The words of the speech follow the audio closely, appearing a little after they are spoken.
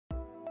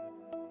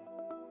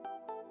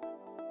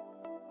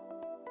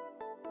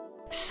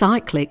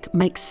Cycliq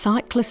makes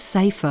cyclists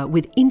safer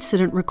with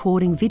incident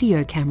recording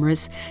video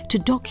cameras to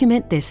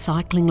document their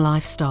cycling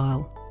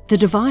lifestyle. The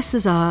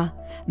devices are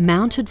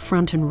mounted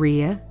front and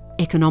rear,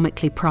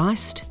 economically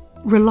priced,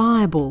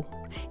 reliable,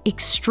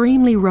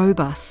 extremely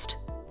robust,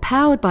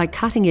 powered by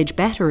cutting-edge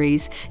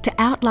batteries to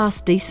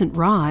outlast decent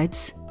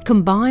rides,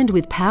 combined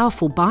with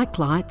powerful bike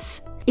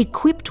lights,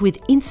 equipped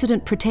with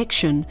incident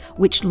protection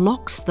which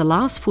locks the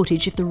last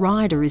footage if the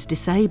rider is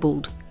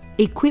disabled,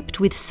 equipped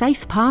with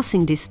safe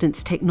passing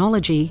distance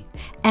technology,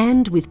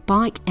 and with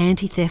bike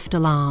anti-theft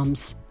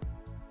alarms.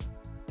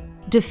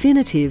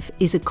 Definitiv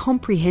is a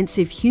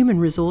comprehensive human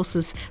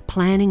resources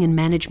planning and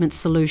management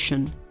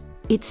solution.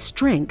 Its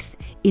strength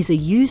is a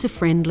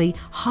user-friendly,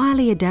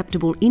 highly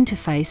adaptable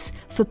interface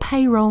for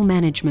payroll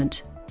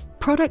management.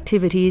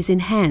 Productivity is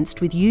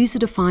enhanced with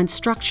user-defined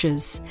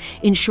structures,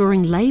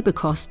 ensuring labour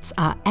costs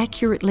are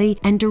accurately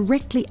and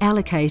directly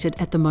allocated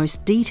at the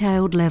most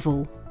detailed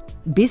level.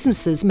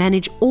 Businesses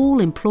manage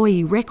all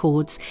employee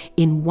records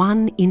in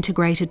one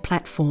integrated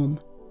platform.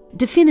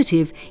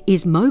 Definitiv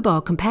is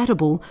mobile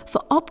compatible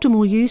for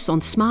optimal use on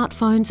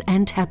smartphones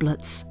and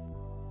tablets.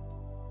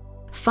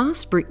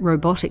 Fastbrick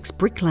Robotics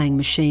bricklaying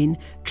machine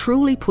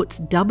truly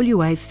puts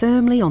WA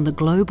firmly on the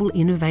global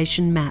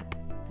innovation map.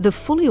 The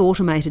fully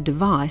automated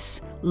device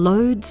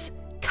loads,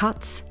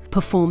 cuts,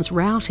 performs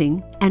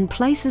routing and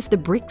places the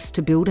bricks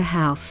to build a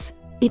house.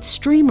 It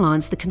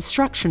streamlines the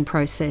construction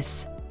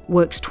process,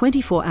 works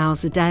 24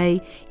 hours a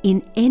day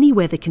in any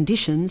weather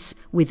conditions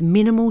with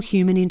minimal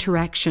human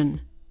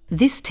interaction.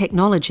 This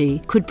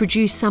technology could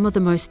produce some of the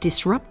most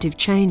disruptive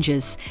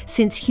changes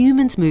since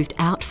humans moved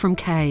out from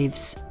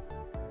caves.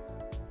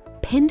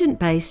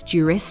 Pendant-based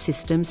duress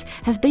systems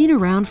have been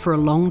around for a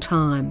long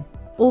time.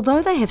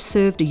 Although they have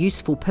served a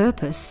useful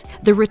purpose,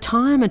 the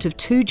retirement of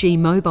 2G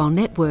mobile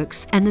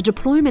networks and the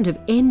deployment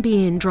of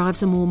NBN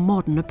drives a more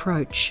modern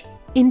approach.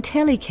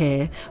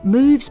 Intelicare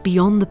moves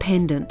beyond the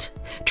pendant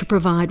to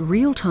provide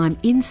real-time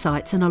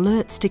insights and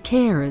alerts to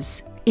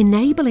carers,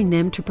 enabling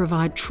them to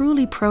provide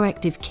truly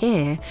proactive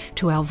care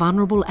to our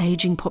vulnerable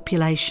ageing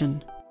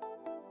population.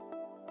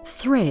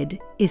 Thread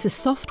is a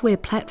software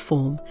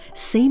platform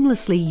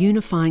seamlessly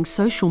unifying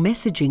social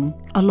messaging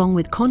along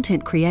with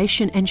content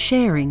creation and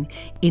sharing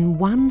in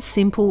one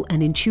simple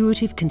and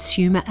intuitive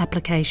consumer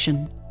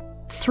application.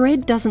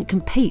 Thread doesn't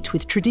compete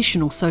with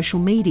traditional social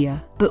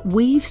media, but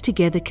weaves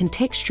together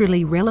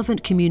contextually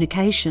relevant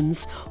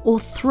communications or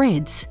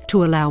threads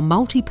to allow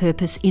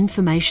multi-purpose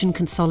information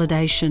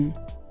consolidation.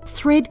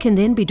 Thread can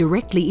then be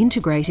directly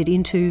integrated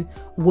into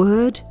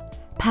Word,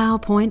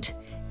 PowerPoint,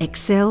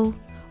 Excel,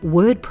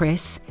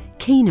 WordPress,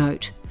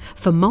 Keynote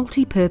for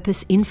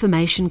multi-purpose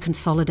information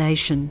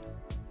consolidation.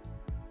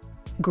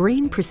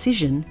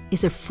 GreenPrecision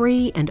is a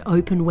free and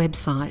open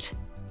website.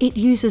 It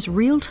uses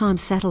real-time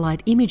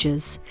satellite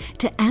images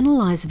to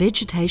analyse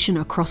vegetation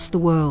across the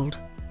world.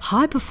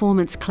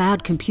 High-performance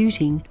cloud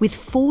computing with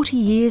 40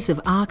 years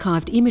of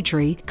archived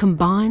imagery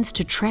combines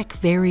to track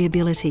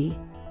variability.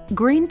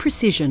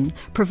 GreenPrecision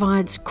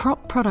provides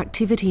crop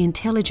productivity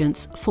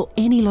intelligence for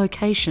any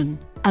location,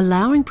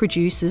 allowing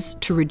producers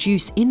to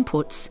reduce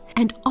inputs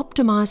and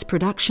optimise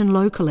production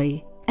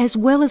locally, as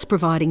well as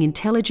providing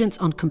intelligence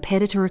on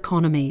competitor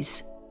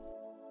economies.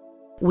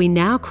 We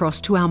now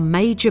cross to our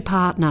major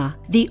partner,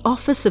 the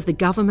Office of the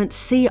Government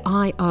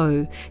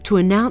CIO, to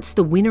announce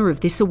the winner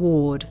of this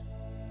award.